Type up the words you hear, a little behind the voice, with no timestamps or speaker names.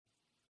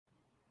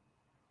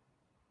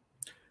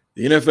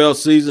The NFL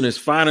season is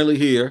finally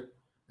here,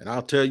 and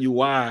I'll tell you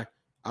why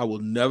I will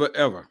never,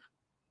 ever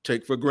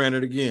take for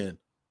granted again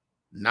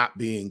not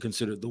being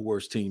considered the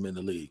worst team in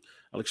the league.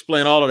 I'll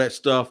explain all of that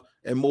stuff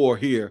and more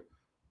here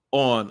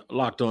on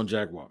Locked On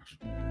Jaguars.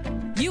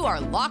 You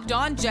are Locked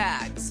On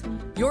Jags,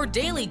 your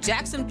daily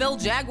Jacksonville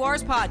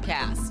Jaguars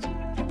podcast.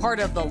 Part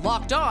of the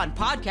Locked On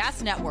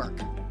Podcast Network,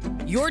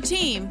 your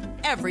team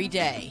every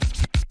day.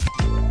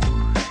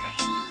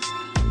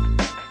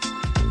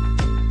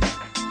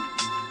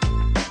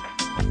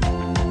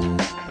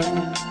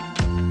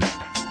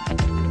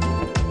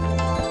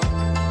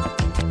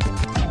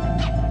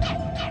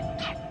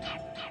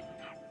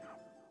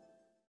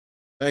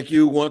 Thank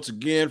you once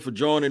again for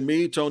joining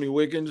me, Tony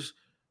Wiggins,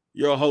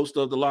 your host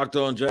of the Locked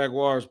On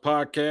Jaguars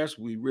podcast.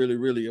 We really,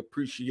 really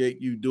appreciate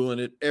you doing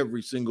it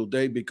every single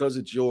day because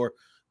it's your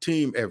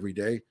team every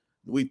day.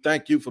 We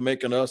thank you for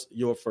making us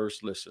your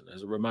first listen.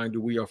 As a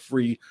reminder, we are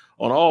free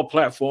on all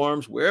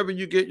platforms. Wherever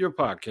you get your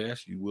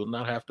podcast, you will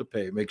not have to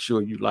pay. Make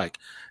sure you like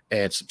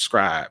and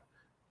subscribe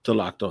to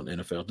Locked On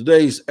NFL.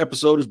 Today's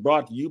episode is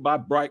brought to you by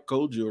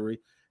Brightco Jewelry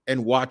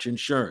and Watch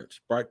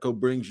Insurance. Brightco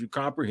brings you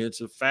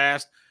comprehensive,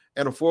 fast,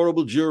 and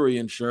affordable jewelry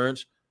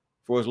insurance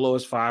for as low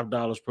as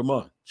 $5 per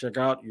month. Check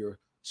out your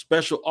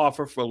special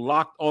offer for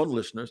Locked On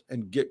listeners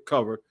and get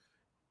covered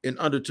in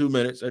under 2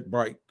 minutes at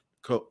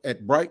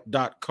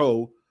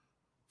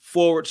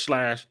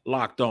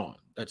bright.co/locked on.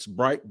 That's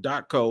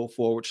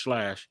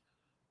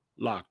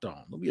bright.co/locked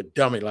on. Don't be a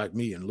dummy like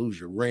me and lose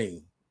your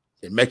ring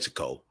in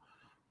Mexico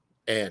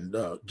and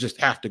just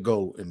have to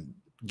go and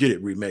get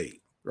it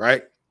remade,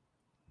 right?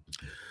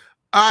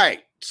 All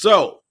right,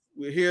 so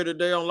we're here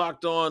today on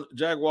Locked On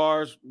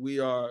Jaguars. We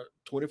are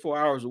 24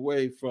 hours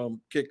away from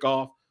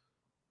kickoff,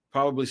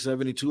 probably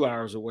 72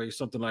 hours away,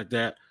 something like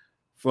that,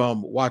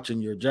 from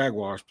watching your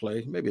Jaguars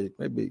play. Maybe,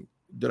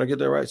 did I get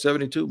that right?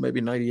 72,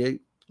 maybe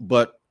 98.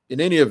 But in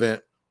any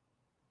event,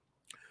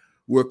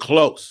 we're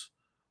close.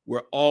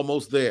 We're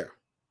almost there.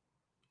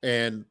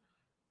 And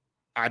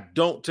I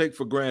don't take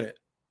for granted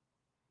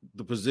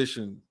the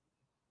position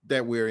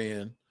that we're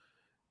in.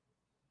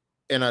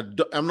 And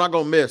I'm not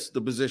going to miss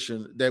the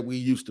position that we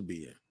used to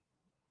be in.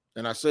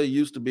 And I say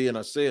used to be, and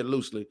I say it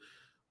loosely,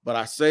 but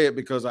I say it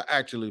because I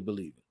actually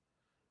believe it.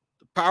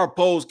 The power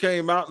polls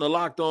came out in the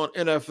Locked On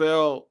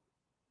NFL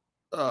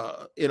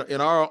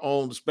in our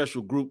own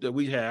special group that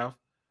we have.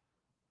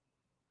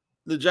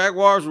 The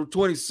Jaguars were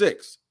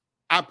 26.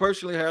 I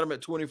personally had them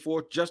at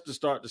 24 just to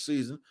start the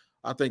season.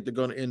 I think they're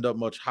going to end up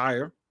much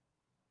higher.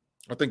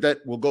 I think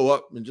that will go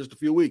up in just a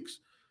few weeks.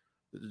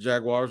 The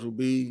Jaguars will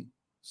be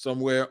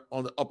somewhere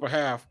on the upper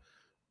half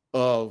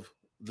of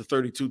the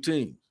 32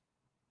 teams.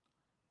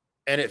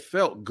 And it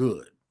felt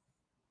good.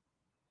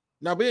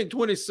 Now, being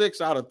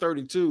 26 out of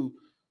 32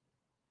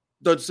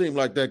 doesn't seem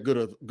like that good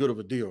of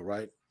a deal,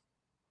 right?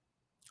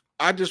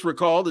 I just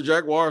recall the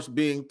Jaguars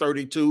being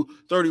 32,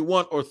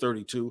 31, or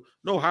 32,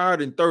 no higher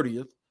than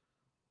 30th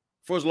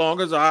for as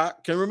long as I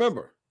can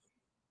remember.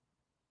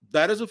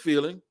 That is a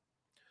feeling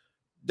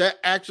that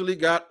actually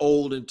got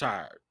old and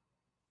tired.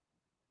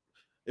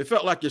 It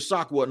felt like your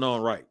sock wasn't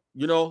on right.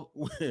 You know,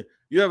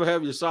 you ever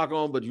have your sock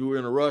on, but you were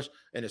in a rush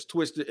and it's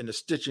twisted and the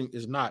stitching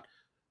is not.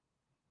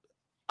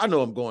 I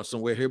know I'm going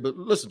somewhere here, but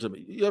listen to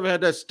me. You ever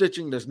had that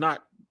stitching that's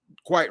not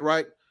quite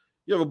right?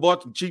 You ever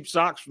bought some cheap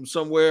socks from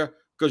somewhere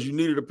because you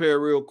needed a pair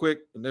real quick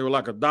and they were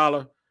like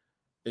 $1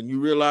 and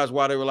you realize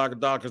why they were like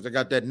 $1 because they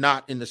got that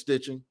knot in the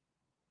stitching?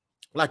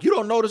 Like, you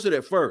don't notice it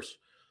at first.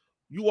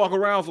 You walk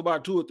around for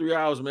about 2 or 3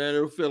 hours, man,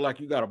 it'll feel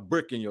like you got a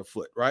brick in your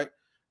foot, right?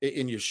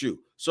 In your shoe.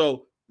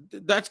 So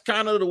that's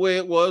kind of the way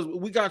it was.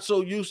 We got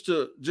so used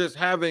to just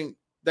having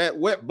that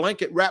wet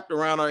blanket wrapped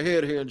around our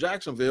head here in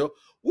Jacksonville.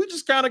 We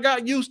just kind of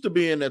got used to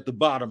being at the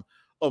bottom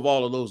of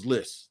all of those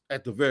lists,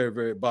 at the very,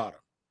 very bottom.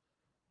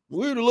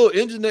 We were the little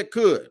engine that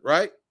could,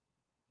 right?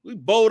 We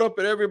bowled up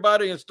at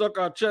everybody and stuck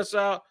our chests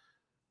out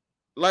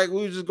like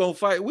we were just going to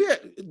fight.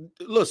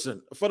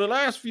 Listen, for the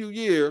last few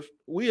years,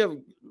 we have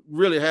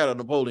really had a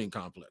Napoleon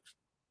complex.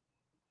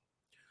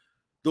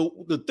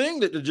 The thing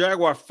that the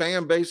Jaguar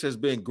fan base has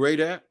been great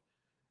at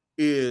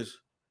is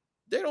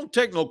they don't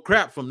take no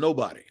crap from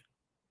nobody.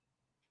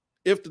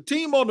 If the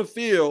team on the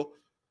field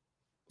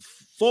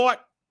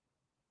fought,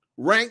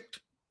 ranked,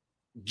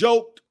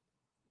 joked,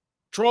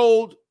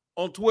 trolled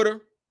on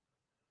Twitter,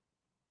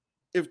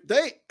 if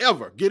they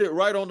ever get it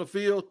right on the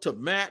field to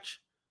match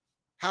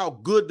how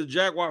good the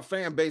Jaguar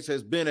fan base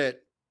has been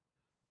at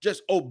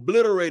just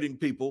obliterating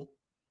people,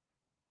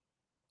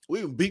 we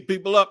even beat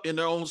people up in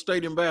their own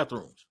stadium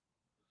bathrooms.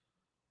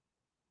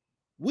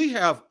 We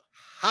have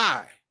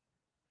high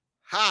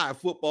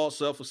football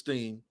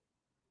self-esteem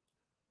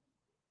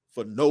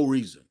for no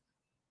reason.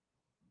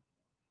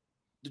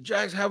 The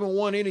Jags haven't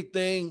won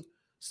anything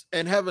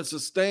and haven't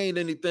sustained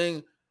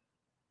anything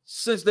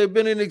since they've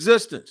been in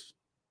existence.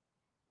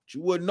 But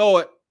you wouldn't know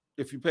it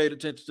if you paid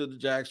attention to the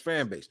Jags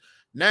fan base.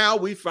 Now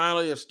we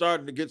finally are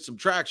starting to get some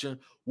traction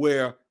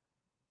where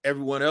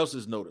everyone else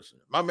is noticing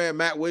it. My man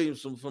Matt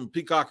Williamson from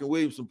Peacock and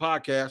Williamson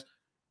podcast,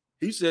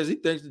 he says he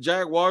thinks the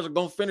Jaguars are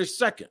going to finish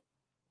second.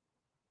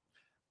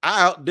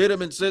 I outdid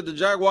him and said the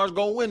Jaguars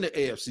going to win the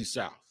AFC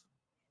South.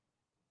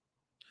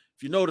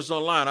 If you notice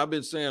online, I've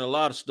been saying a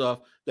lot of stuff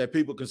that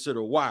people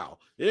consider wow.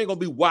 It ain't going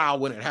to be wow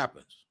when it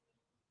happens,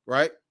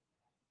 right?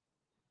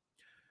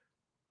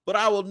 But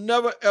I will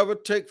never, ever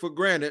take for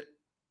granted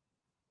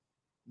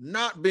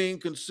not being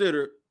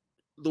considered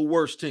the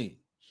worst team.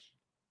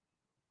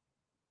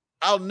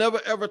 I'll never,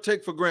 ever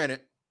take for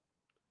granted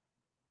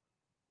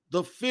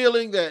the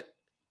feeling that,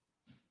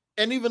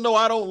 and even though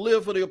I don't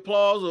live for the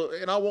applause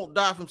and I won't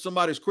die from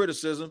somebody's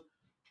criticism,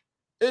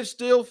 it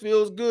still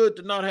feels good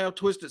to not have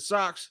twisted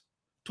socks,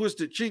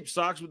 twisted cheap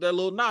socks with that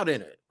little knot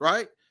in it,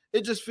 right?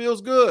 It just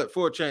feels good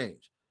for a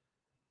change.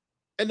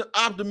 And the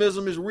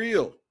optimism is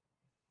real.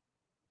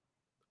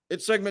 In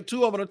segment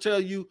 2, I'm going to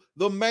tell you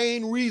the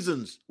main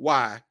reasons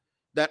why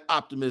that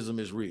optimism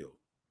is real.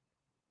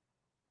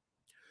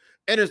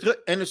 And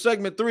in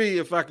segment 3,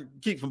 if I could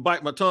keep from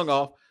biting my tongue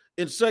off,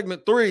 in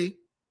segment 3,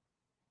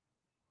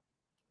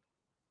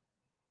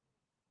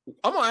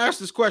 I'm going to ask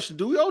this question.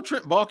 Do we owe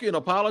Trent Baalke an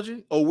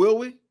apology, or will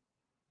we?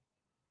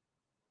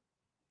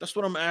 That's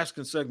what I'm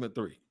asking segment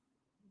 3.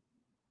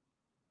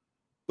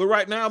 But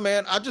right now,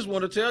 man, I just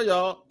want to tell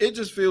y'all, it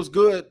just feels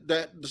good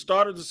that the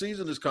start of the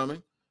season is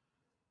coming.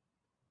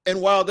 And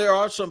while there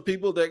are some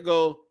people that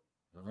go,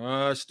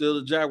 still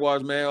the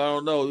Jaguars, man, I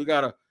don't know. You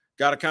gotta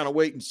kind of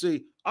wait and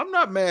see. I'm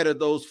not mad at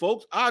those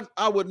folks.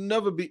 I would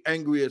never be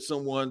angry at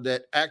someone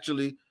that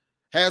actually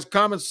has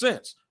common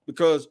sense,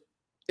 because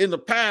in the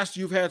past,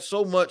 you've had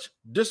so much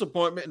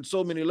disappointment and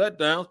so many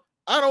letdowns.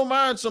 I don't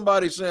mind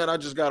somebody saying, I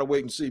just got to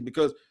wait and see,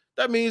 because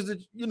that means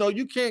that,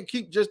 you can't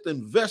keep just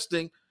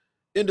investing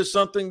into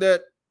something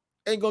that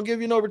ain't going to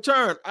give you no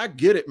return. I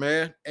get it,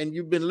 man. And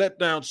you've been let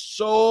down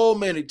so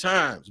many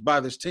times by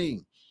this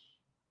team.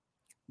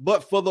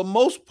 But for the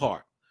most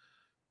part,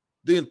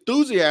 the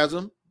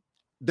enthusiasm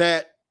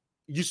that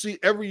you see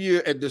every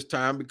year at this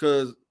time,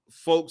 because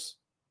folks'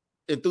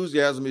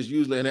 enthusiasm is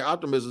usually, and their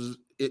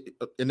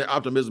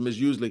optimism is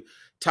usually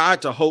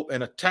tied to hope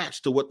and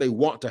attached to what they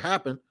want to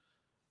happen.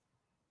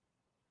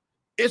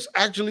 It's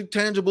actually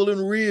tangible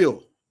and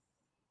real.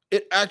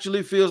 It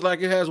actually feels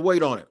like it has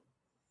weight on it.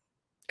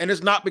 And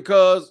it's not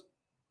because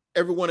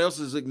everyone else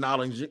is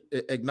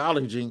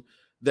acknowledging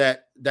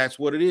that that's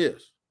what it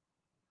is.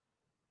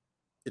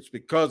 It's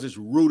because it's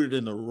rooted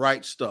in the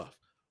right stuff.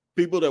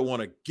 People that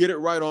want to get it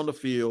right on the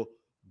field,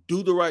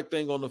 do the right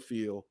thing on the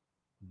field,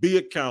 be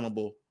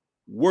accountable,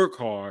 work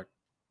hard.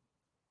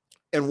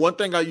 And one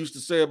thing I used to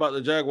say about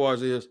the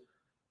Jaguars is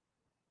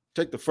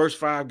take the first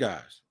 5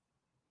 guys.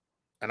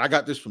 And I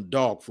got this from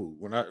dog food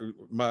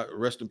my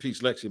rest in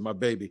peace, Lexi, my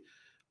baby,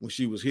 when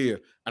she was here.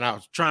 And I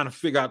was trying to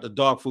figure out the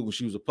dog food when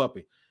she was a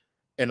puppy.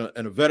 And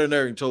a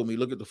veterinarian told me,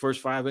 look at the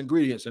first 5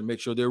 ingredients and make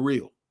sure they're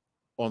real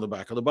on the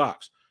back of the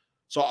box.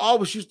 So I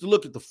always used to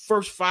look at the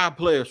first 5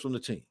 players from the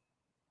team.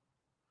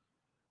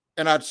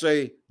 And I'd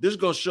say, this is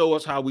going to show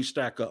us how we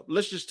stack up.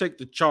 Let's just take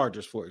the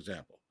Chargers, for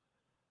example.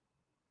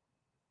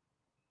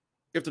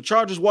 If the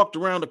Chargers walked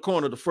around the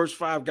corner, the first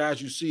 5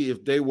 guys you see,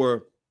 if they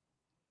were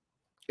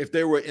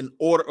in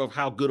order of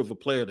how good of a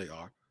player they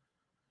are,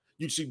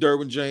 you'd see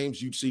Derwin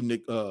James, you'd see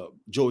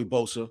Joey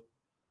Bosa,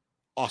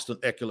 Austin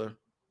Eckler,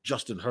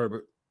 Justin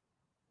Herbert,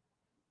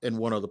 and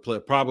one other player,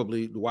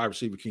 probably the wide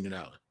receiver Keenan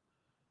Allen.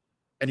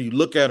 And you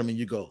look at them and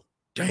you go,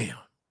 damn,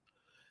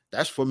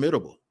 that's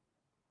formidable.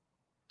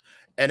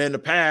 And in the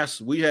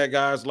past, we had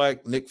guys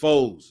like Nick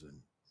Foles and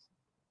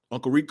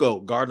Uncle Rico,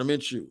 Gardner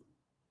Minshew,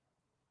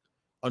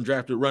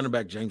 undrafted running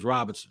back James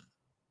Robinson.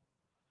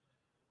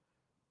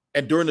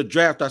 And during the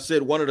draft, I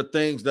said one of the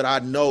things that I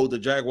know the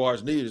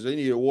Jaguars need is they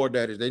need award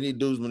daddies. They need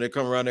dudes when they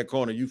come around that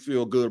corner, you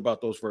feel good about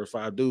those first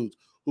 5 dudes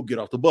who get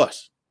off the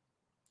bus.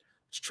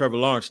 It's Trevor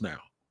Lawrence now.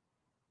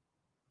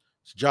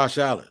 It's Josh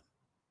Allen.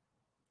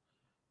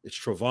 It's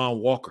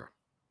Travon Walker.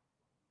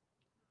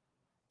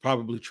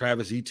 Probably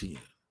Travis Etienne.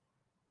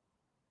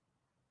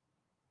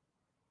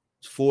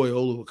 It's Foye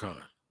Oluokun.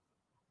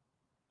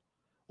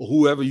 Or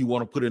whoever you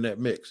want to put in that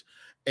mix.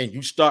 And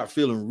you start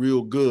feeling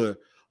real good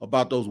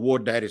about those war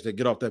daddies that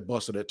get off that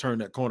bus or that turn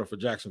that corner for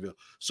Jacksonville.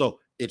 So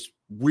it's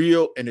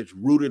real and it's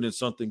rooted in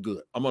something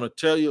good. I'm going to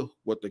tell you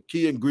what the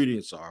key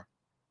ingredients are.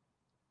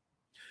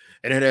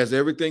 And it has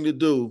everything to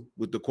do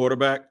with the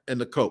quarterback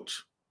and the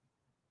coach.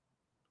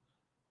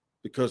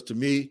 Because to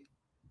me,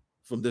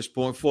 from this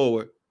point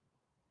forward,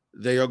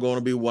 they are going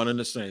to be one and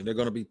the same. They're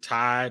going to be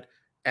tied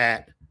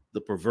at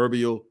the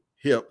proverbial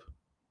hip.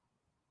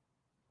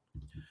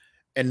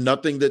 And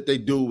nothing that they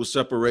do will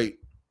separate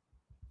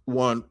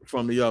one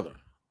from the other.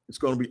 It's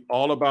going to be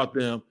all about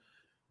them.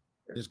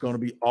 And it's going to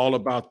be all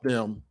about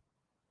them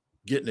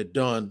getting it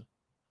done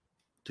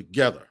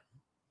together.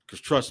 Because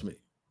trust me,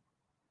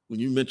 when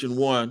you mention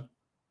one,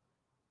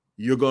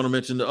 you're going to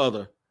mention the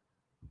other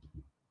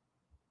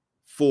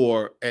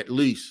for at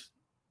least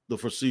the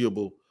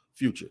foreseeable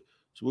future.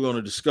 So we're going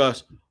to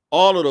discuss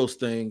all of those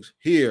things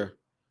here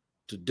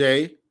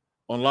today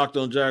on Locked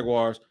On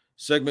Jaguars.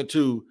 Segment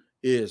 2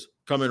 is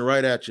coming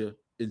right at you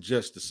in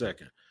just a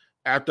second.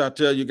 After I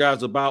tell you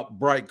guys about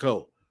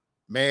Brightco,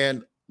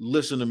 man,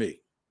 listen to me.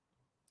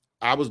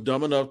 I was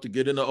dumb enough to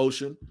get in the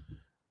ocean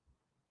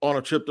on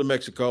a trip to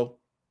Mexico,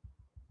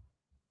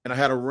 and I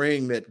had a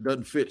ring that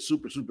doesn't fit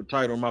super, super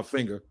tight on my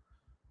finger.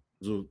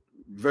 It was a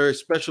very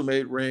special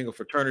made ring, a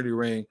fraternity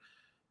ring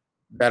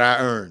that I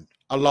earned.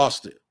 I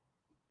lost it,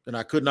 and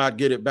I could not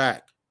get it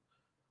back.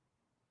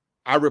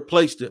 I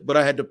replaced it, but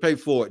I had to pay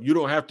for it. You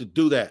don't have to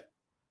do that.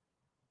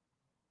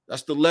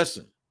 That's the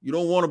lesson. You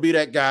don't want to be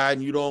that guy,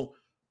 and you don't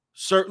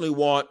certainly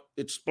want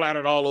it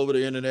splattered all over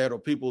the internet or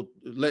people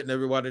letting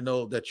everybody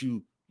know that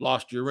you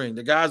lost your ring.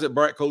 The guys at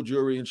Brightco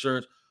Jewelry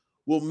Insurance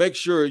will make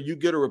sure you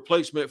get a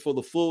replacement for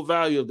the full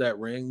value of that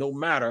ring, no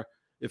matter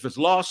if it's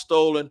lost,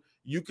 stolen.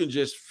 You can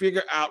just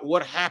figure out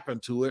what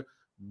happened to it.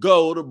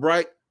 Go to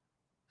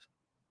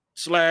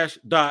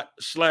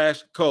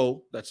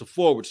bright/./co. That's a /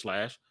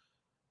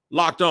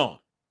 Locked On.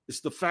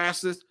 It's the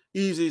fastest,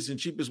 easiest, and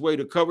cheapest way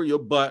to cover your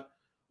butt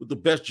with the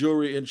best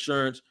jewelry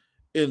insurance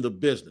in the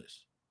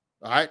business.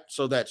 All right.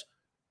 So that's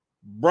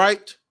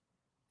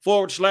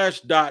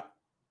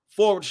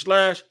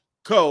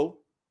bright/./co.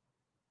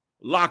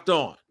 Locked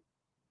On.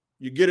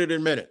 You get it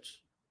in minutes.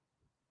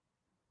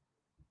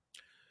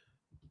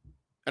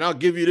 And I'll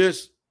give you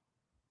this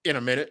in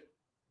a minute.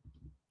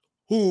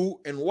 Who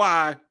and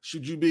why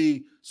should you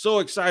be so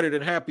excited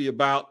and happy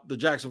about the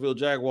Jacksonville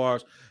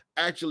Jaguars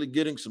actually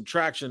getting some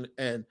traction?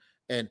 And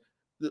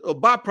a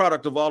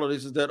byproduct of all of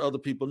this is that other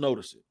people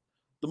notice it.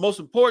 The most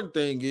important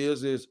thing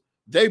is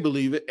they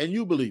believe it and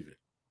you believe it.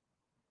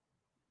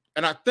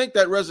 And I think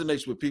that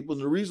resonates with people.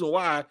 And the reason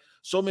why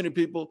so many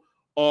people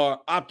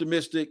are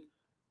optimistic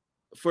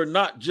for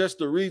not just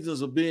the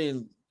reasons of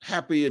being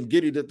happy and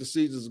giddy that the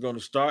season is going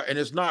to start. And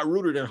it's not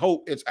rooted in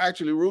hope. It's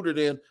actually rooted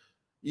in,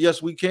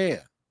 yes, we can.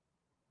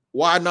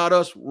 Why not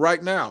us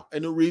right now?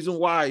 And the reason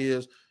why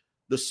is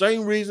the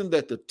same reason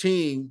that the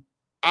team,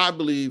 I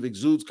believe,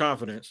 exudes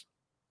confidence.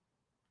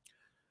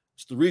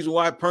 It's the reason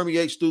why it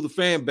permeates through the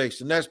fan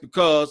base. And that's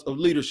because of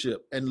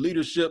leadership, and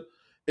leadership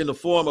in the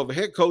form of a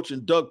head coach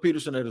in Doug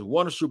Peterson that has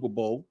won a Super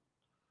Bowl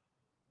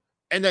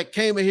and that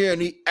came in here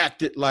and he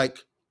acted like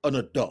an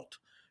adult.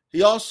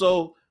 He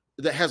also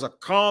that has a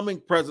calming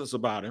presence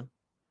about him.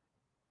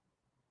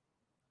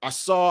 I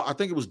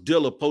think it was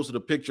Dilla posted a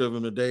picture of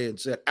him today and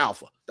said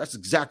alpha. That's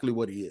exactly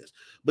what he is.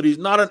 But he's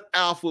not an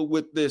alpha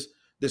with this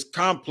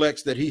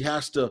complex that he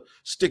has to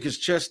stick his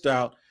chest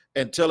out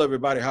and tell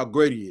everybody how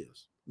great he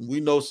is. We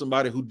know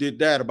somebody who did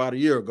that about a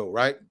year ago,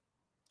 right?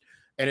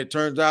 And it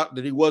turns out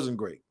that he wasn't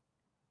great.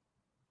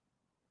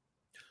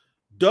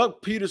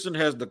 Doug Peterson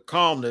has the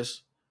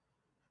calmness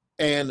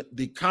and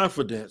the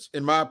confidence,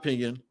 in my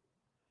opinion,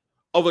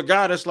 of a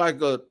guy that's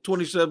like a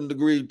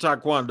 27-degree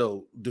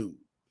taekwondo dude.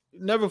 He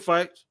never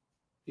fights.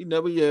 He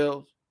never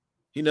yells.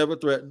 He never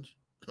threatens.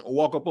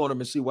 Walk up on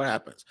him and see what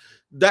happens.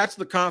 That's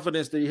the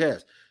confidence that he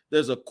has.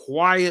 There's a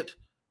quiet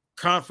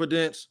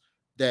confidence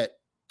that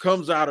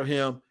comes out of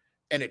him,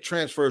 and it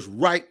transfers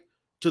right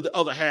to the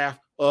other half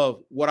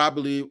of what I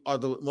believe are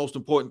the most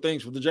important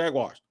things for the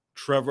Jaguars,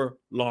 Trevor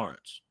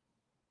Lawrence.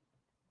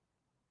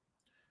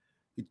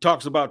 He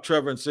talks about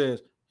Trevor and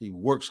says he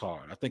works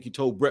hard. I think he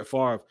told Brett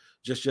Favre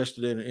just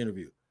yesterday in an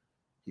interview,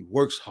 he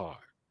works hard.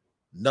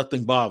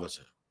 Nothing bothers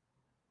him.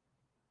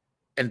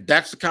 And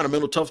that's the kind of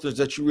mental toughness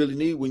that you really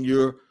need when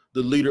you're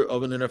the leader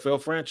of an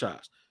NFL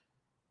franchise.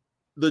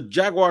 The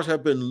Jaguars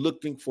have been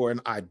looking for an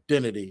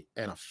identity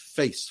and a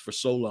face for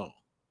so long.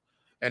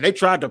 And they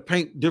tried to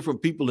paint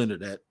different people into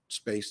that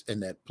space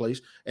and that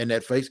place and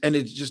that face, and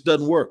it just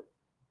doesn't work.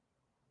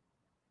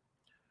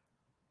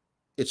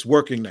 It's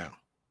working now.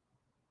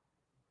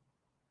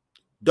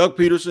 Doug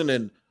Peterson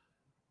and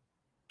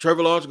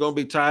Trevor Lawrence are going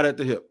to be tied at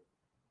the hip.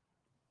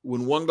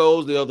 When one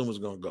goes, the other one's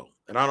going to go.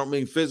 And I don't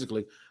mean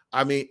physically.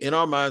 I mean in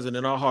our minds and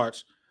in our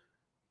hearts.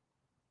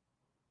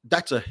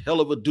 That's a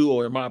hell of a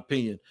duo, in my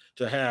opinion,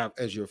 to have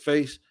as your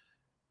face.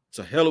 It's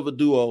a hell of a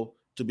duo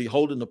to be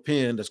holding the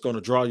pen that's going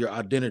to draw your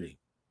identity.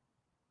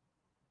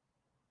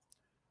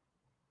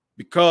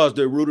 Because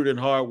they're rooted in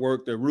hard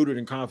work, they're rooted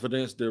in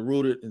confidence, they're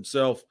rooted in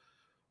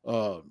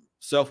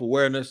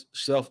self-awareness,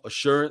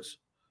 self-assurance.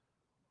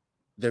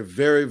 They're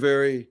very,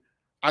 very,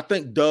 I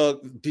think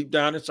Doug, deep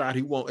down inside,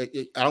 I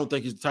don't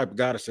think he's the type of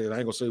guy to say it. I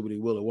ain't going to say what he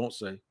will or won't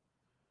say.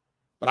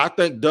 But I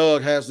think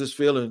Doug has this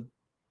feeling,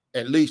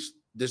 at least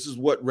this is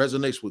what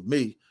resonates with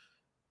me.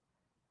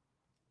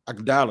 I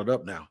can dial it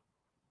up now.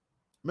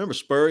 Remember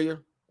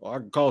Spurrier? Or I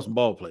can call some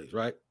ball plays,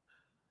 right?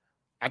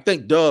 I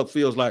think Doug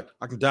feels like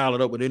I can dial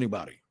it up with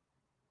anybody.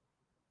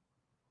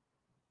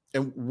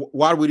 And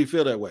why would he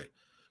feel that way?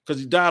 Because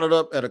he dialed it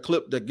up at a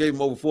clip that gave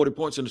him over 40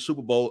 points in the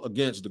Super Bowl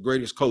against the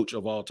greatest coach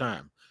of all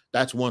time.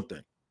 That's one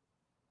thing.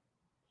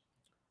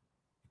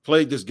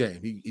 Played this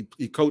game.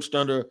 He coached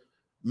under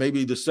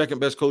maybe the second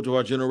best coach of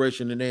our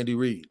generation in Andy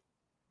Reid.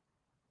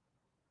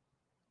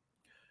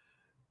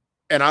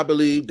 And I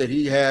believe that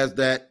he has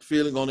that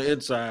feeling on the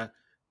inside.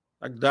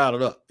 I can dial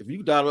it up. If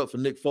you dial it up for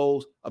Nick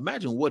Foles,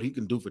 imagine what he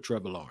can do for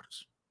Trevor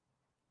Lawrence.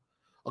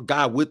 A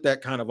guy with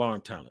that kind of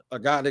arm talent. A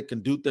guy that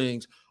can do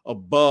things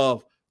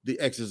above the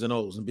X's and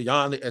O's and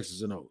beyond the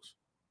X's and O's.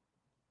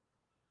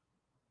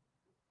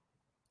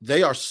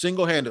 they are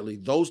single-handedly,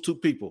 those two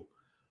people,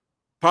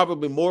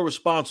 probably more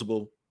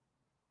responsible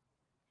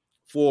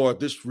for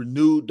this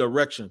renewed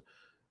direction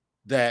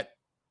that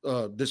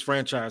this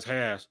franchise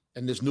has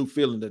and this new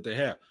feeling that they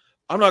have.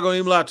 I'm not going to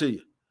even lie to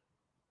you.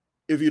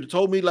 If you'd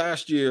told me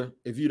last year,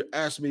 if you'd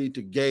asked me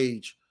to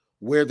gauge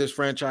where this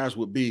franchise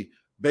would be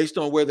based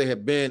on where they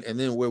had been and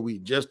then where we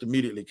just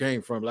immediately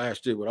came from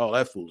last year with all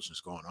that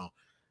foolishness going on,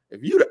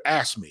 if you'd have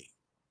asked me,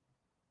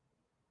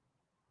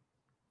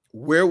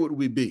 where would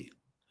we be?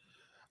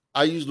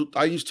 I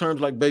use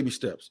terms like baby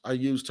steps. I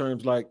use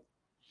terms like,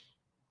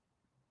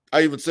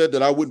 I even said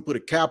that I wouldn't put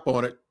a cap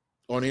on it,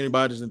 on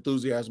anybody's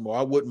enthusiasm, or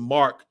I wouldn't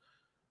mark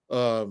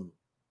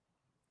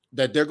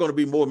that they're going to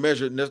be more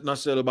measured, not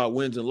necessarily about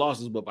wins and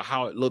losses, but by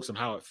how it looks and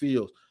how it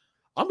feels.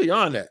 I'm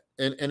beyond that.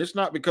 And it's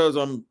not because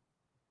I'm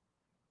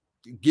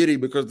giddy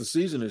because the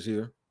season is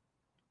here.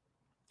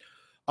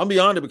 I'm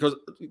beyond it because,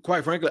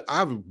 quite frankly,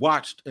 I've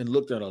watched and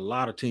looked at a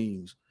lot of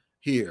teams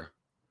here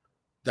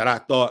that I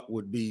thought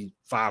would be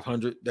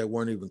 500 that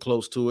weren't even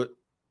close to it.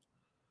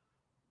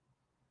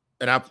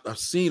 And I've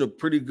seen a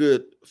pretty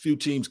good few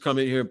teams come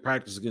in here and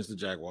practice against the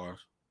Jaguars.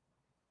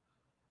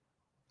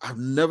 I've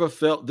never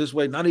felt this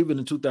way, not even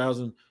in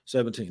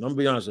 2017. I'm going to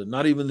be honest with you,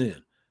 not even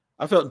then.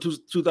 I felt in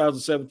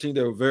 2017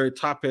 they were very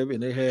top-heavy,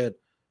 and they had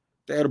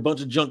a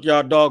bunch of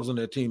junkyard dogs on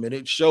their team, and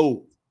it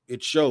showed.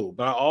 It showed.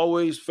 But I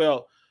always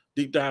felt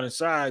deep down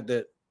inside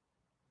that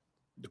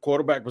the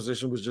quarterback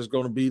position was just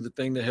going to be the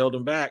thing that held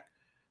them back.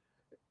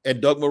 And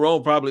Doug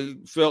Marrone probably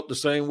felt the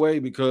same way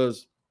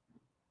because,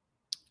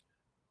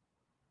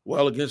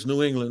 well, against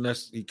New England,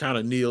 he kind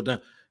of kneeled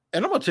down.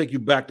 And I'm going to take you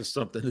back to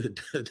something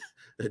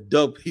that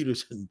Doug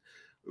Peterson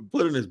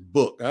put in his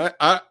book.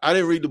 I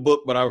didn't read the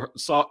book, but I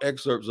saw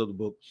excerpts of the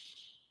book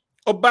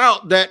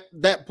about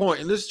that point.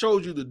 And this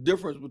shows you the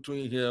difference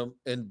between him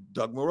and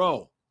Doug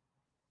Marrone.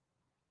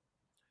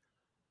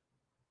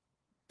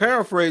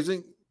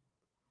 Paraphrasing,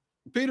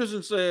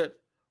 Peterson said,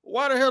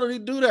 why the hell did he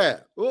do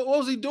that? What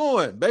was he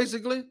doing?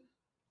 Basically,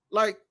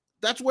 like,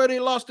 that's where they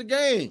lost the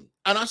game.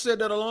 And I said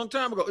that a long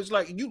time ago. It's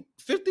like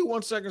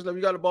 51 seconds left.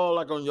 You got the ball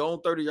like on your own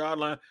 30-yard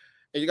line,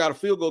 and you got a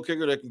field goal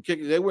kicker that can kick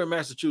it. They were in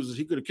Massachusetts.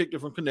 He could have kicked it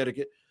from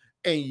Connecticut.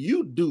 And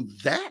you do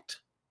that?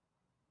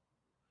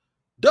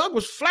 Doug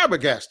was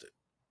flabbergasted.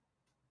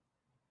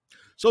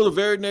 So the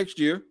very next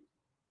year,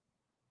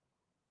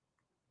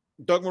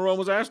 Doug Marrone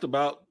was asked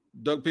about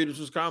Doug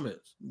Peterson's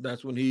comments.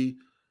 That's when he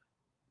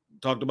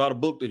talked about a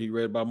book that he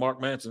read by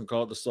Mark Manson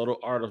called The Subtle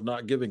Art of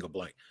Not Giving a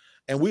Blank.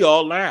 And we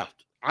all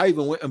laughed. I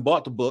even went and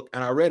bought the book,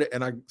 and I read it,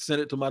 and I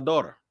sent it to my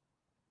daughter.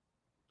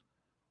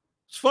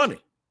 It's funny.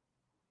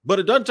 But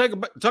it doesn't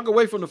take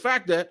away from the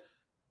fact that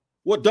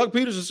what Doug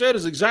Peterson said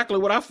is exactly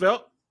what I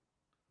felt.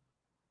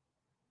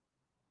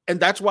 And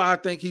that's why I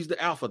think he's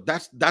the alpha.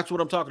 That's what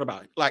I'm talking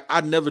about. Like,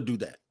 I'd never do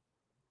that.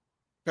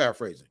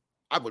 Paraphrasing.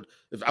 I would,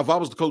 if I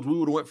was the coach, we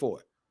would have went for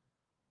it.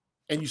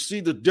 And you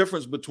see the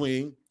difference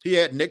between, he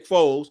had Nick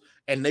Foles,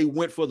 and they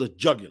went for the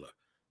jugular.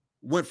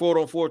 Went for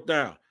it on fourth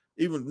down.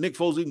 Even Nick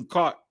Foles even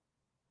caught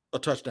a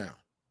touchdown.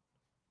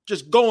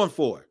 Just going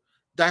for it.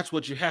 That's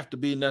what you have to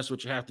be, and that's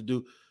what you have to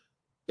do.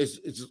 It's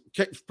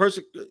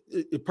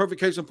a perfect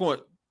case in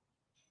point.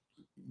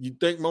 You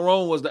think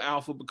Marrone was the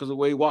alpha because of the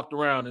way he walked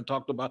around and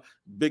talked about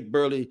big,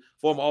 burly,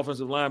 former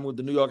offensive lineman with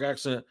the New York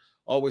accent,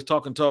 always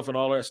talking tough and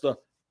all that stuff.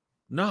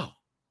 No.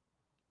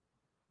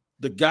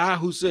 The guy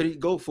who said he'd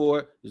go for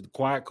it is the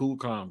quiet, cool,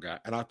 calm guy.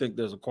 And I think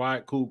there's a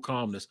quiet, cool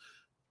calmness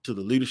to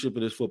the leadership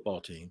of this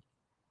football team.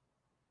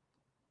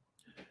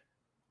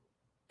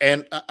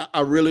 And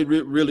I really,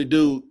 really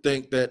do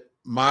think that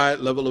my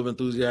level of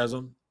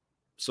enthusiasm,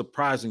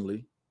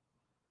 surprisingly,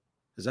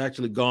 has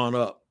actually gone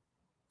up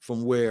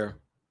from where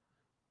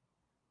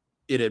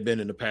it had been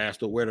in the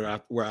past or where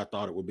I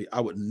thought it would be.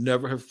 I would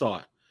never have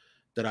thought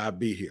that I'd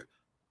be here.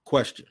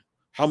 Question: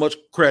 how much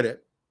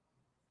credit,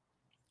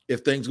 if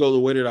things go the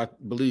way that I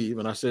believe,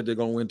 and I said they're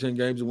going to win 10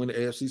 games and win the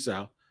AFC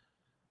South,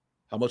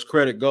 how much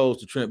credit goes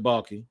to Trent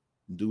Baalke?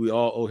 Do we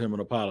all owe him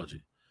an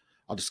apology?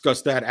 I'll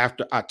discuss that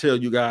after I tell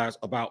you guys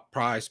about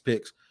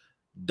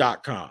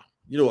prizepicks.com.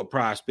 You know what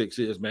Prize Picks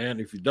is, man.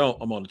 If you don't,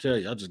 I'm going to tell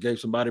you. I just gave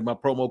somebody my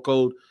promo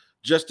code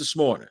just this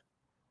morning.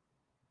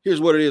 Here's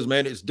what it is,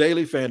 man. It's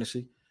daily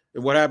fantasy.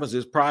 And what happens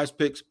is Prize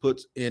Picks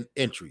puts in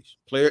entries,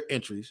 player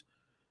entries,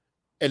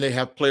 and they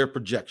have player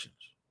projections.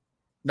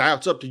 Now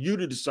it's up to you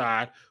to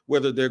decide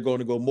whether they're going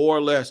to go more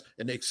or less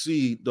and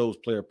exceed those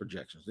player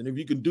projections. And if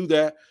you can do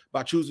that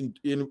by choosing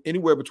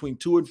anywhere between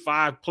 2 and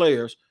 5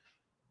 players,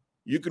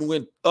 you can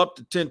win up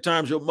to 10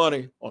 times your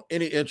money on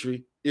any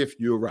entry if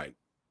you're right.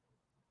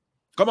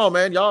 Come on,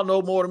 man. Y'all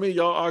know more than me.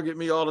 Y'all argue with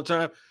me all the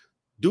time.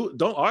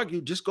 Don't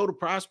argue. Just go to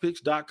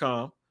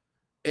prizepicks.com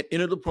and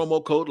enter the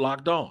promo code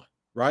Locked On,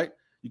 right?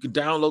 You can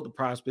download the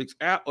PrizePicks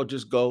app or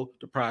just go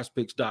to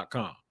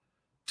prizepicks.com.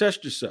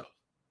 Test yourself.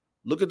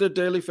 Look at their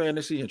daily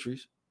fantasy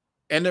entries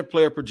and their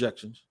player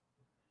projections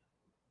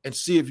and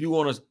see if you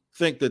want to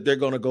think that they're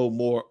going to go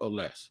more or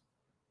less.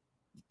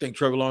 You think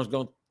Trevor Lawrence is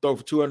going to throw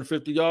for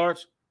 250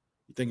 yards?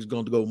 You think he's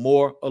going to go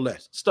more or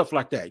less? Stuff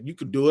like that. You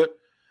can do it.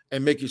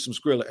 and make you some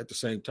Skrilla at the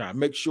same time.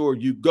 Make sure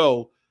you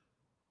go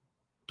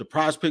to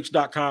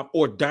prizepicks.com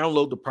or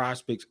download the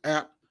PrizePicks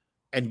app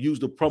and use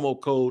the promo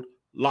code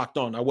Locked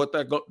On. Now, what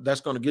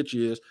that's going to get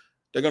you is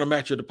they're going to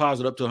match your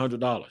deposit up to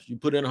 $100. You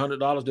put in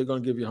 $100, they're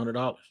going to give you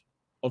 $100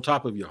 on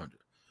top of your $100.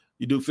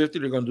 You do 50,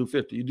 they're going to do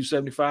 50. You do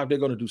 75, they're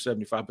going to do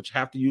 75. But you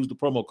have to use the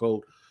promo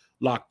code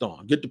Locked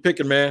On. Get the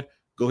picking, man.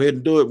 Go ahead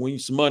and do it. Win you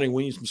some money,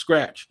 win you some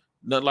scratch.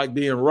 Nothing like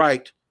being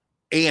right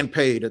and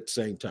paid at the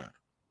same time.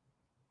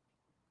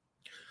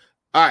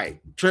 All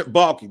right, Trent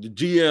Baalke, the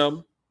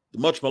GM, the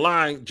much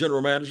maligned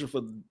general manager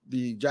for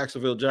the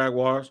Jacksonville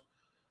Jaguars,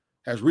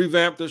 has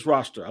revamped this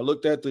roster. I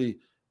looked at the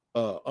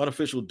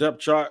unofficial depth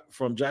chart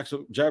from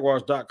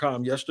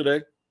Jaguars.com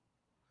yesterday.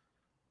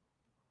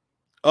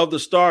 Of the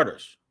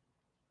starters,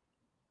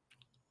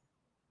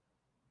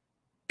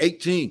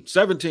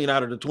 17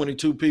 out of the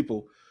 22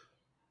 people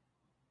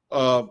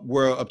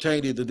were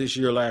obtained either this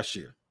year or last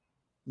year.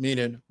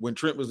 Meaning when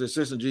Trent was the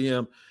assistant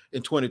GM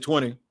in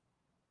 2020,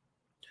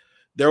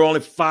 there are only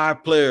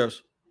 5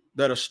 players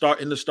that are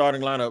in the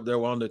starting lineup that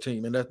were on the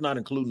team, and that's not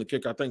including the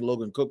kicker. I think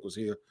Logan Cook was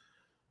here,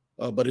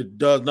 but it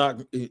does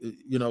not.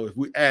 If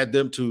we add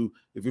them to,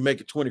 if we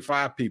make it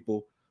 25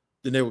 people,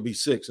 then there would be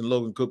 6, and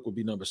Logan Cook would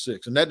be number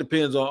 6, and that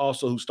depends on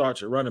also who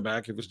starts at running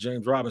back, if it's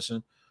James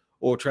Robinson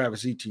or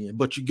Travis Etienne.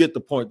 But you get the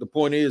point. The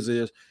point is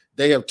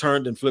they have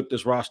turned and flipped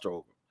this roster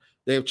over.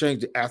 They have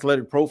changed the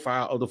athletic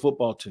profile of the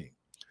football team.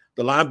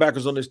 The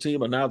linebackers on this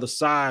team are now the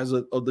size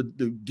of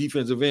the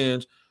defensive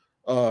ends.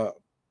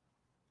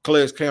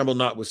 Calais Campbell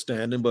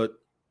notwithstanding, but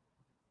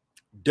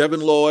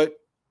Devin Lloyd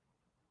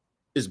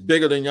is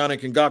bigger than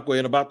Yannick Ngakoue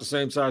and about the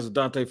same size as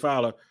Dante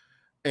Fowler,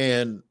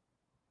 and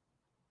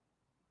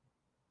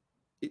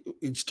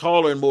he's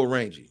taller and more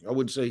rangy. I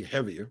wouldn't say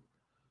heavier,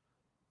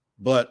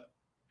 but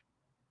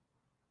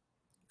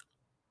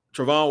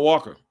Travon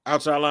Walker,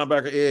 outside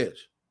linebacker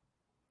edge,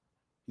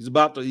 he's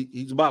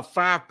about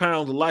 5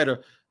 pounds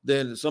lighter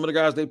than some of the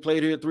guys they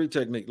played here at 3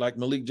 technique, like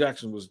Malik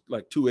Jackson was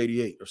like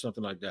 288 or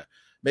something like that,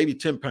 maybe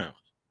 10 pounds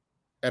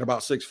at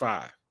about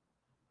 6'5".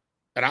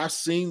 And I've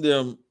seen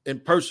them in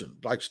person,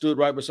 like stood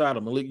right beside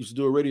him. Malik used to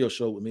do a radio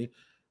show with me.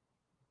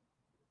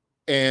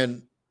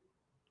 And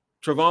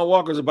Travon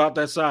Walker's about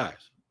that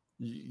size.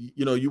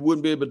 You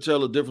wouldn't be able to tell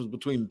the difference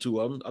between the two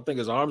of them. I think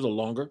his arms are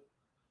longer.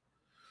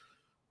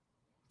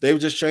 They've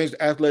just changed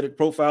the athletic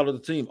profile of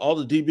the team. All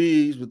the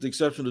DBs, with the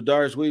exception of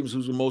Darius Williams,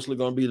 who's mostly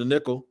going to be the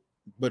nickel,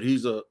 but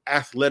he's an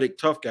athletic,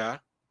 tough guy.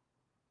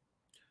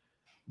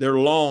 They're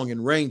long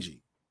and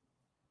rangy.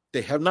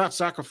 They have not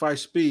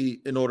sacrificed speed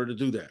in order to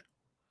do that.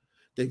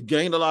 They've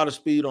gained a lot of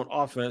speed on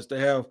offense.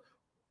 They have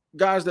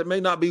guys that may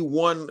not be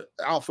one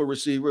alpha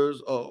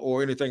receivers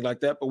or anything like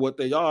that, but what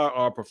they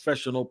are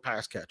professional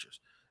pass catchers,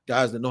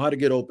 guys that know how to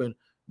get open,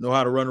 know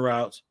how to run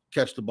routes,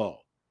 catch the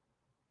ball.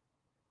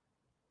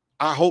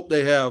 I hope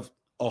they have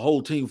a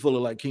whole team full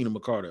of like Keenan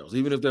McCardell's,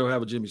 even if they don't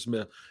have a Jimmy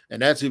Smith.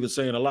 And that's even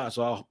saying a lot,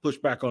 so I'll push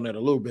back on that a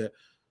little bit.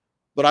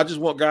 But I just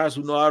want guys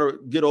who know how to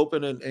get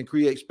open and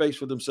create space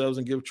for themselves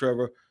and give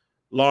Trevor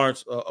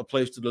Lawrence a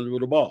place to deliver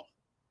the ball.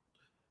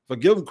 If I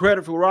give him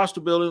credit for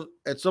roster building,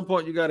 at some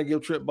point you got to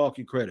give Trent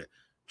Baalke credit.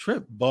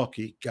 Trent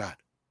Baalke got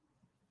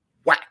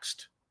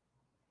waxed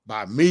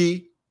by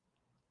me,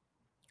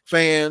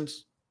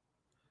 fans.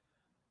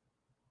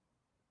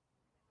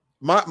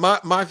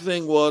 My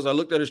thing was I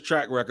looked at his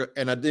track record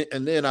and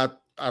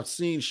I've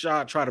seen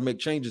Shad try to make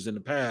changes in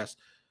the past,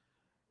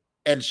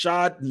 and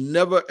Shad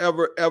never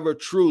ever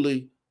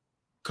truly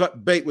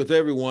cut bait with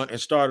everyone and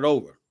started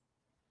over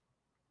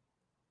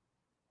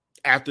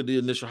after the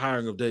initial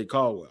hiring of Dave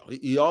Caldwell.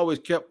 He always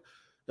kept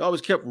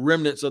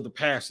remnants of the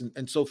past.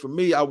 And so for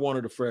me, I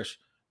wanted a fresh,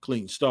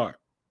 clean start.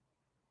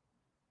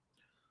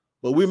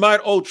 But we might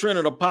owe Trent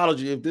an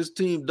apology if this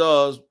team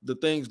does the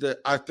things that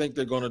I think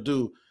they're going to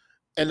do.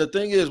 And the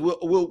thing is,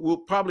 we'll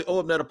probably owe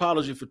him that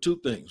apology for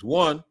 2 things.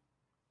 One,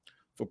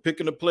 for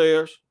picking the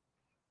players,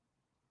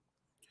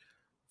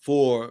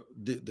 for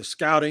the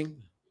scouting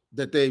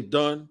that they've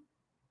done.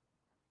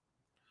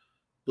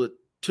 But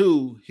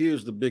 2,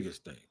 here's the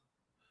biggest thing.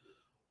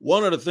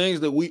 One of the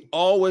things that we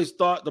always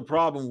thought the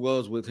problem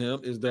was with him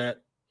is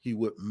that he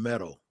would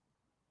meddle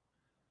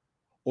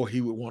or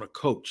he would want to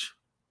coach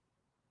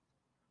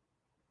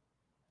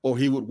or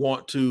he would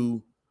want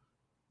to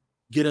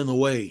get in the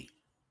way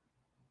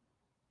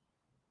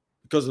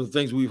because of the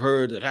things we've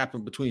heard that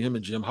happened between him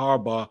and Jim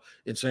Harbaugh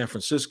in San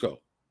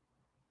Francisco.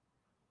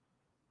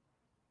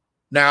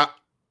 Now,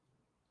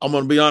 I'm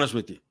going to be honest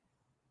with you.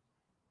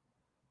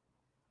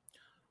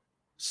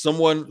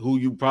 Someone who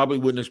you probably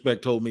wouldn't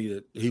expect told me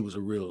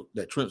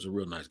that Trent's a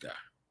real nice guy.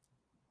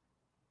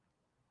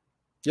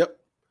 Yep.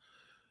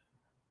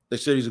 They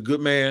said he's a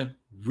good man,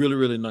 really,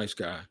 really nice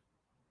guy.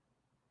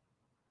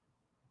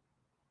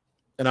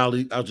 And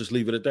I'll just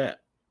leave it at that.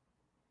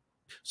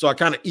 So I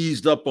kind of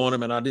eased up on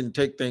him and I didn't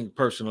take things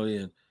personally.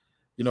 And,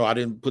 I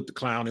didn't put the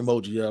clown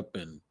emoji up,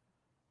 and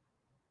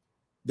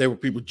there were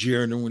people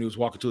jeering him when he was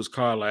walking to his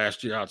car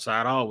last year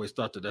outside. I always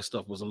thought that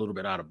stuff was a little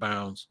bit out of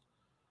bounds.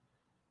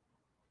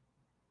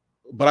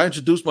 But I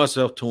introduced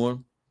myself to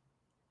him.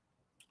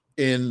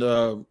 in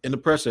the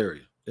press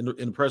area, in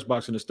the press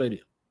box in the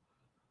stadium.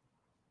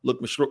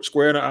 Looked me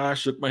square in the eye,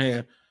 shook my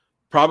hand.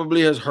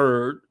 Probably has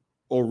heard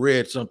or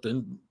read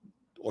something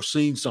or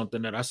seen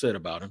something that I said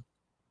about him.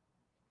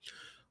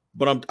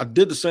 But I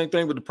did the same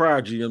thing with the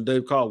prior GM,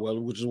 Dave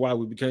Caldwell, which is why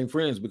we became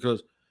friends,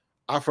 because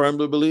I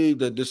firmly believe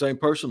that this ain't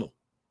personal.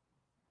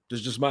 This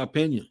is just my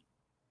opinion.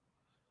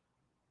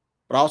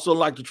 But I also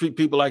like to treat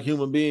people like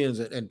human beings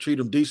and treat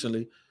them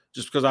decently.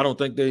 Just because I don't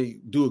think they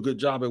do a good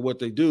job at what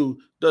they do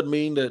doesn't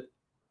mean that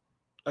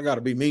I got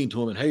to be mean to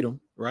them and hate them,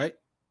 right?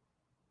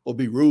 Or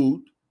be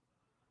rude.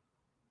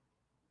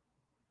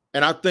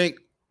 And I think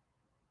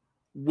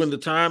when the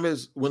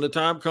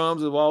time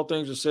comes, if all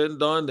things are said and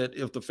done, that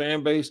if the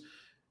fan base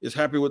is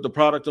happy with the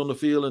product on the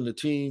field and the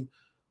team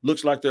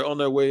looks like they're on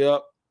their way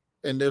up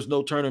and there's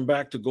no turning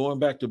back to going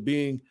back to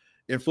being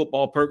in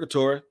football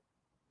purgatory,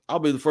 I'll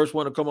be the first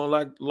one to come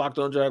on Locked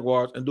On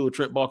Jaguars and do a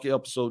Trent Baalke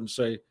episode and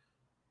say,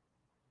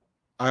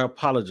 I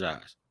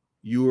apologize.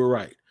 You were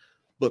right.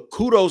 But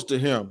kudos to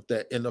him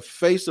that in the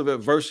face of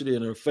adversity,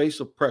 in the face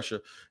of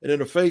pressure, and in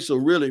the face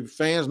of really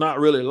fans not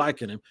really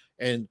liking him,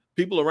 and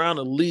people around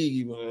the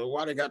league,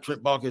 why they got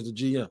Trent Baalke as the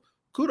GM,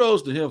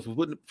 kudos to him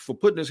for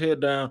putting his head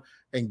down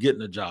and getting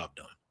the job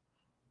done.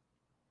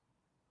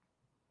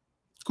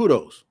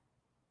 Kudos.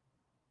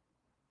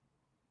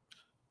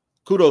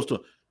 Kudos to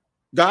him.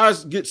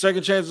 Guys get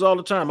second chances all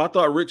the time. I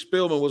thought Rick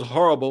Spielman was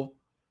horrible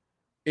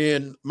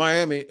in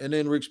Miami, and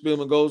then Rick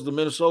Spielman goes to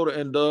Minnesota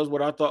and does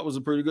what I thought was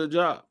a pretty good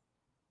job.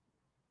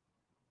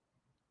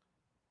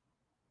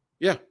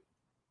 Yeah.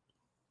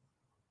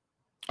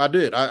 I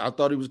did. I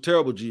thought he was a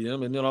terrible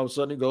GM, and then all of a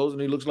sudden he goes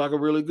and he looks like a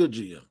really good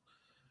GM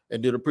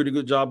and did a pretty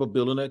good job of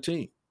building that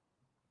team.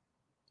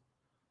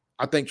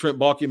 I think Trent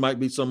Baalke might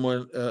be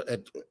someone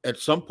at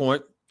some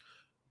point,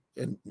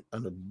 and I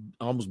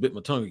almost bit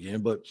my tongue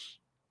again, but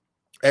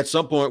at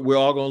some point we're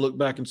all going to look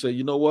back and say,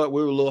 you know what,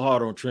 we were a little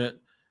hard on Trent.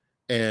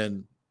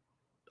 And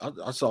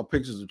I saw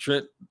pictures of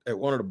Trent at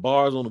one of the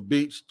bars on the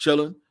beach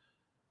chilling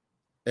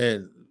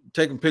and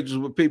taking pictures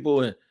with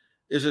people, and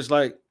it's just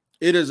like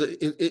it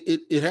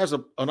has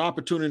an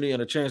opportunity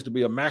and a chance to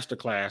be a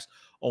masterclass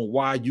on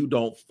why you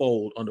don't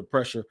fold under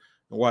pressure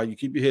and why you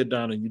keep your head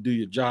down and you do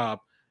your job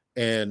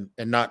and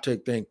not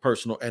take things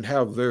personal and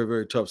have very,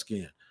 very tough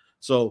skin.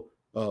 So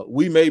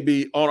we may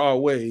be on our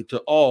way to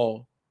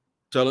all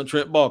telling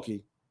Trent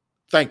Baalke,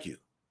 thank you.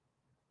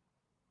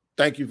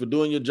 Thank you for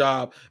doing your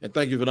job, and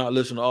thank you for not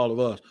listening to all of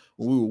us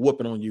when we were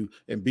whooping on you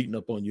and beating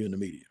up on you in the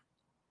media.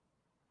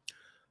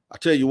 I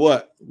tell you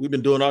what, we've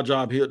been doing our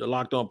job here at the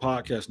Locked On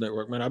Podcast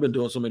Network, man. I've been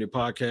doing so many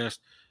podcasts.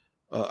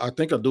 I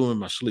think I do them in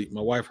my sleep.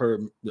 My wife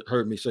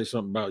heard me say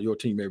something about your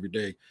team every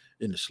day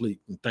in the sleep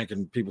and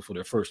thanking people for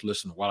their first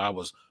listen while I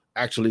was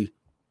actually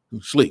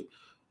asleep.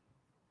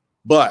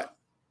 But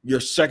your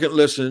second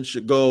listen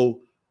should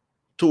go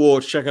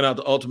towards checking out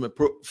the Ultimate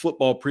Pro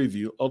Football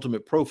Preview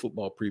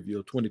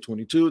of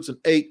 2022. It's an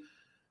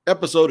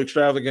 8-episode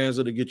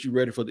extravaganza to get you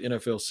ready for the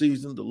NFL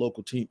season. The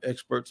local team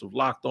experts of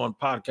Locked On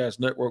Podcast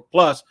Network,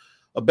 plus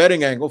a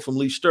betting angle from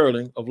Lee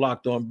Sterling of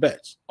Locked On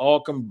Bets, all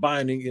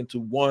combining into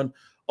one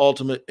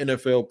ultimate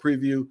NFL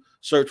preview.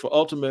 Search for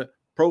Ultimate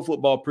Pro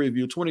Football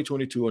Preview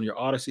 2022 on your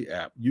Odyssey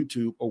app,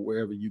 YouTube, or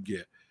wherever you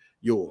get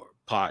your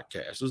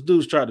podcasts. This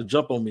dude's tried to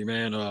jump on me,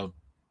 man.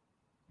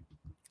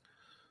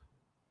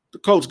 The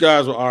Colts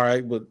guys were all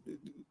right, but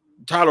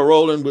Tyler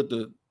Rowland with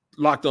the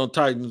Locked On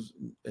Titans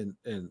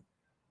and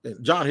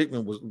John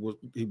Hickman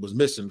was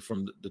missing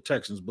from the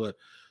Texans, but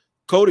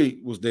Cody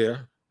was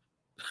there.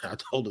 I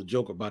told a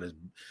joke about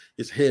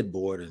his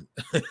headboard,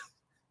 and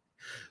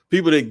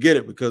people didn't get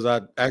it because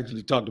I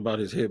actually talked about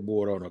his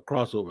headboard on a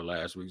crossover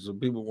last week. So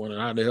people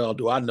wondering, how the hell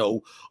do I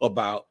know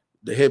about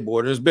the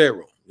headboard in his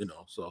bedroom?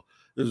 So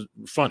it was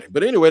funny.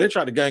 But anyway, they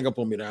tried to gang up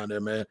on me down there,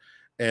 man.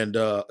 And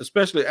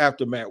especially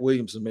after Matt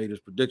Williamson made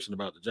his prediction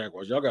about the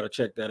Jaguars. Y'all got to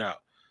check that out.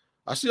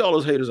 I see all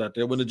those haters out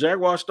there. When the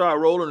Jaguars start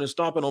rolling and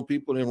stomping on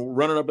people and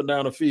running up and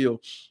down the field,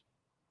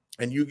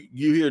 and you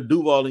hear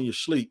Duval in your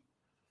sleep,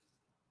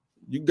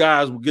 you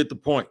guys will get the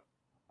point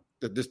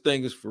that this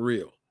thing is for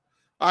real.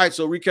 All right,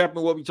 so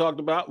recapping what we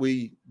talked about,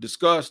 we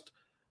discussed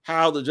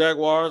how the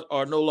Jaguars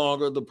are no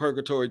longer the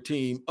purgatory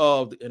team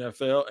of the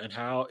NFL and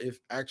how it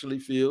actually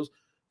feels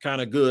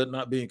kind of good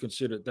not being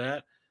considered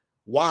that.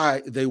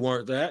 Why they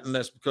weren't that, and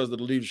that's because of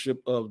the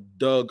leadership of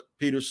Doug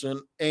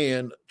Peterson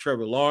and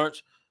Trevor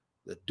Lawrence,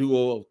 the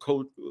duo of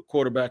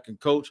quarterback and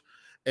coach.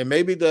 And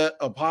maybe the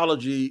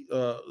apology,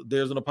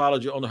 there's an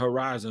apology on the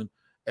horizon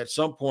at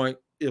some point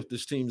if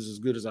this team is as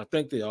good as I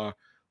think they are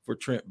for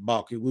Trent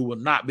Baalke. We will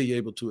not be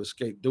able to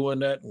escape doing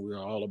that, and we're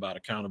all about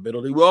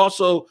accountability. We're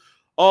also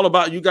all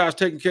about you guys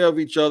taking care of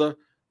each other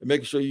and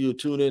making sure you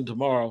tune in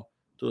tomorrow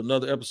to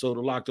another episode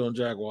of Locked On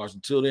Jaguars.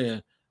 Until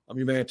then, I'm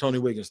your man, Tony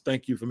Wiggins.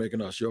 Thank you for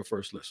making us your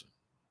first listen.